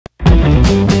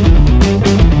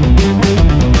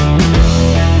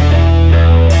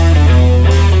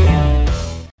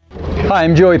Hi,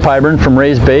 I'm Joey Pyburn from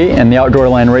Raised Bait and the Outdoor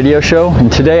Line Radio Show,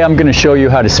 and today I'm going to show you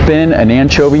how to spin an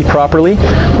anchovy properly.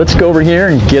 Let's go over here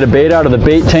and get a bait out of the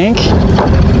bait tank.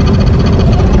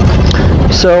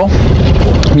 So,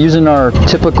 I'm using our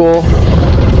typical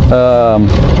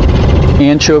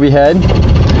anchovy head.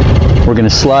 We're going to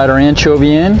slide our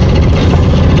anchovy in.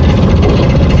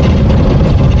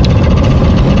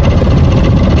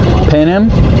 Pin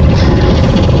him.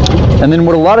 And then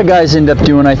what a lot of guys end up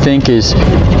doing, I think, is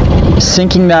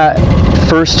sinking that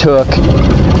first hook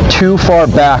too far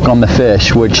back on the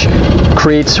fish, which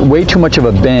creates way too much of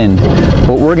a bend.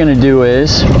 What we're going to do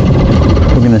is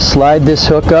we're going to slide this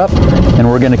hook up and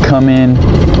we're going to come in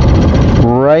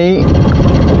right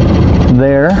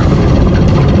there,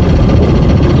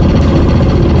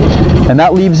 and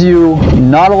that leaves you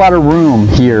not a lot of room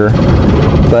here,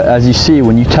 but as you see,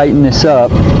 when you tighten this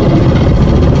up,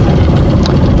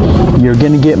 you're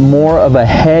going to get more of a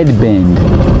head bend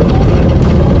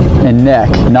and neck,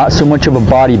 not so much of a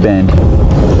body bend.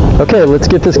 Okay, let's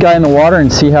get this guy in the water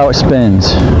and see how it spins.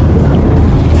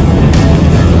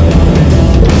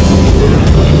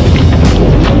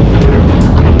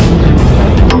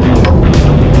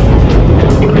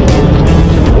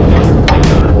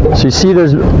 So you see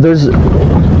there's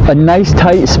a nice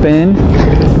tight spin.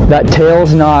 That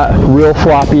tail's not real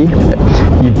floppy.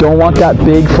 You don't want that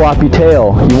big floppy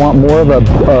tail. You want more of a,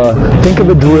 think of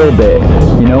a drill bit,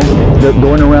 you know,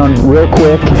 going around real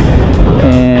quick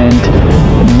and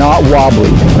not wobbly.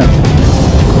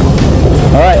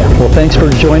 All right, well, thanks for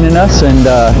joining us, and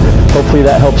hopefully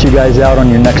that helps you guys out on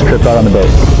your next trip out on the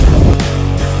boat.